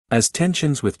As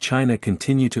tensions with China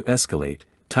continue to escalate,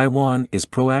 Taiwan is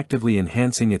proactively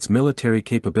enhancing its military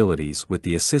capabilities with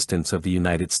the assistance of the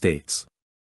United States.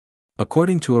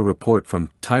 According to a report from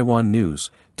Taiwan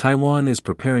News, Taiwan is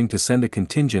preparing to send a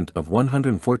contingent of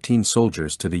 114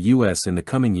 soldiers to the U.S. in the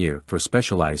coming year for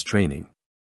specialized training.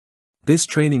 This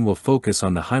training will focus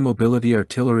on the High Mobility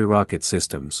Artillery Rocket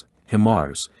Systems,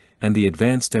 HIMARS, and the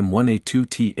advanced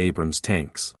M1A2 Abrams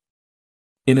tanks.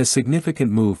 In a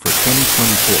significant move for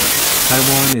 2024,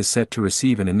 Taiwan is set to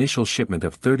receive an initial shipment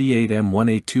of 38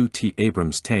 M1A2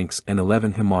 Abrams tanks and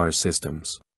 11 HIMARS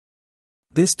systems.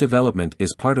 This development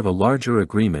is part of a larger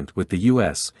agreement with the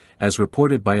U.S., as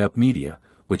reported by Up Media,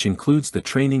 which includes the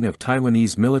training of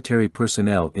Taiwanese military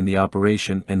personnel in the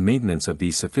operation and maintenance of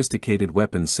these sophisticated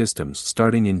weapons systems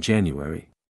starting in January.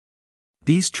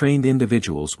 These trained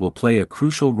individuals will play a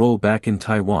crucial role back in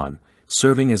Taiwan,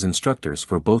 serving as instructors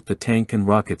for both the tank and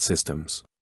rocket systems.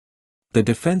 The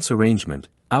defense arrangement,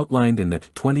 outlined in the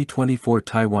 2024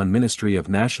 Taiwan Ministry of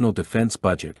National Defense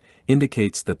budget,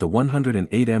 indicates that the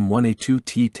 108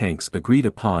 M1A2 tanks agreed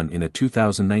upon in a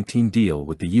 2019 deal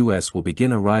with the U.S. will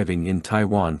begin arriving in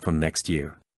Taiwan from next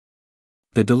year.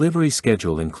 The delivery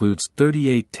schedule includes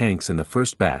 38 tanks in the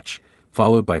first batch,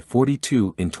 followed by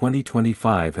 42 in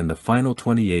 2025 and the final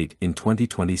 28 in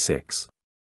 2026.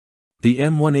 The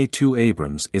M1A2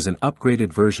 Abrams is an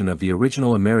upgraded version of the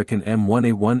original American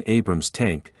M1A1 Abrams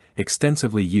tank,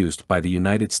 extensively used by the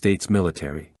United States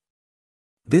military.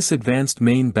 This advanced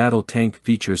main battle tank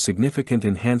features significant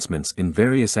enhancements in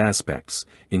various aspects,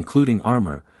 including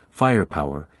armor,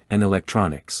 firepower, and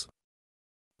electronics.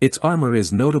 Its armor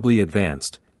is notably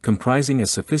advanced, comprising a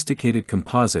sophisticated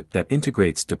composite that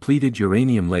integrates depleted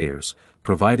uranium layers,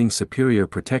 providing superior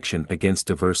protection against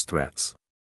diverse threats.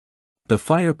 The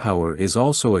firepower is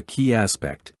also a key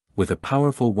aspect, with a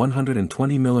powerful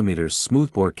 120mm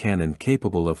smoothbore cannon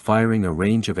capable of firing a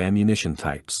range of ammunition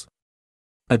types.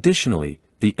 Additionally,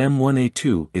 the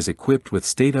M1A2 is equipped with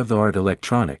state-of-the-art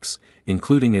electronics,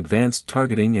 including advanced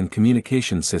targeting and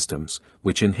communication systems,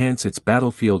 which enhance its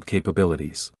battlefield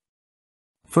capabilities.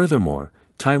 Furthermore,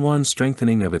 Taiwan's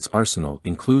strengthening of its arsenal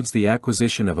includes the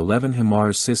acquisition of 11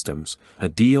 HIMARS systems, a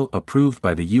deal approved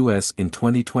by the U.S. in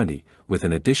 2020, with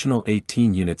an additional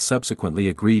 18 units subsequently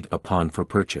agreed upon for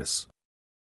purchase.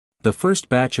 The first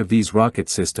batch of these rocket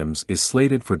systems is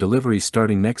slated for delivery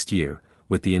starting next year,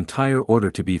 with the entire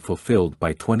order to be fulfilled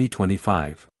by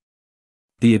 2025.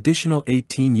 The additional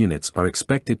 18 units are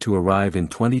expected to arrive in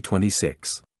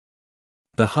 2026.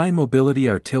 The High Mobility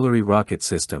Artillery Rocket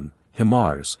System,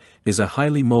 HIMARS, is a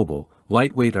highly mobile,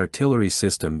 lightweight artillery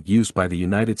system used by the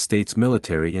United States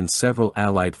military and several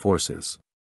allied forces.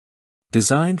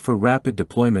 Designed for rapid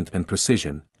deployment and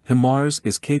precision, HIMARS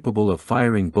is capable of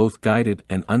firing both guided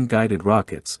and unguided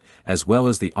rockets, as well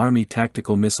as the Army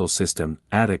Tactical Missile System,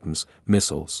 ATACMS,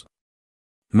 missiles.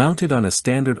 Mounted on a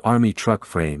standard Army truck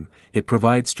frame, it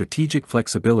provides strategic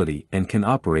flexibility and can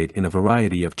operate in a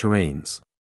variety of terrains.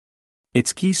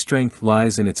 Its key strength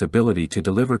lies in its ability to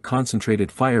deliver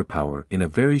concentrated firepower in a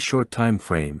very short time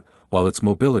frame, while its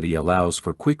mobility allows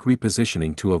for quick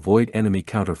repositioning to avoid enemy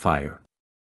counterfire.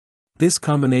 This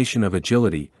combination of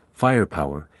agility,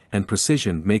 firepower, and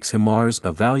precision makes HIMARS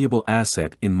a valuable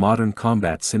asset in modern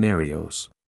combat scenarios.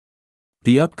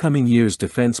 The upcoming year's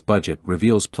defense budget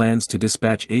reveals plans to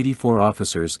dispatch 84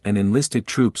 officers and enlisted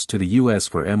troops to the U.S.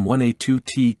 for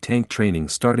M1A2 tank training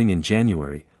starting in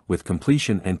January, with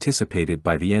completion anticipated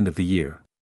by the end of the year.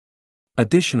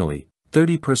 Additionally,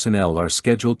 30 personnel are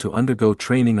scheduled to undergo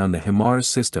training on the HIMARS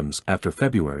systems after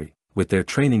February, with their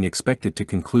training expected to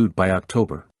conclude by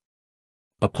October.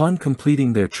 Upon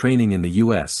completing their training in the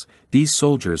U.S., these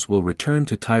soldiers will return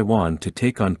to Taiwan to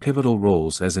take on pivotal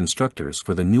roles as instructors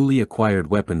for the newly acquired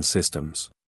weapons systems.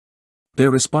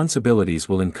 Their responsibilities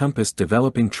will encompass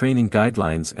developing training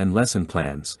guidelines and lesson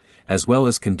plans, as well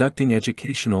as conducting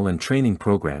educational and training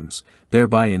programs,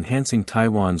 thereby enhancing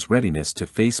Taiwan's readiness to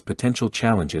face potential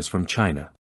challenges from China.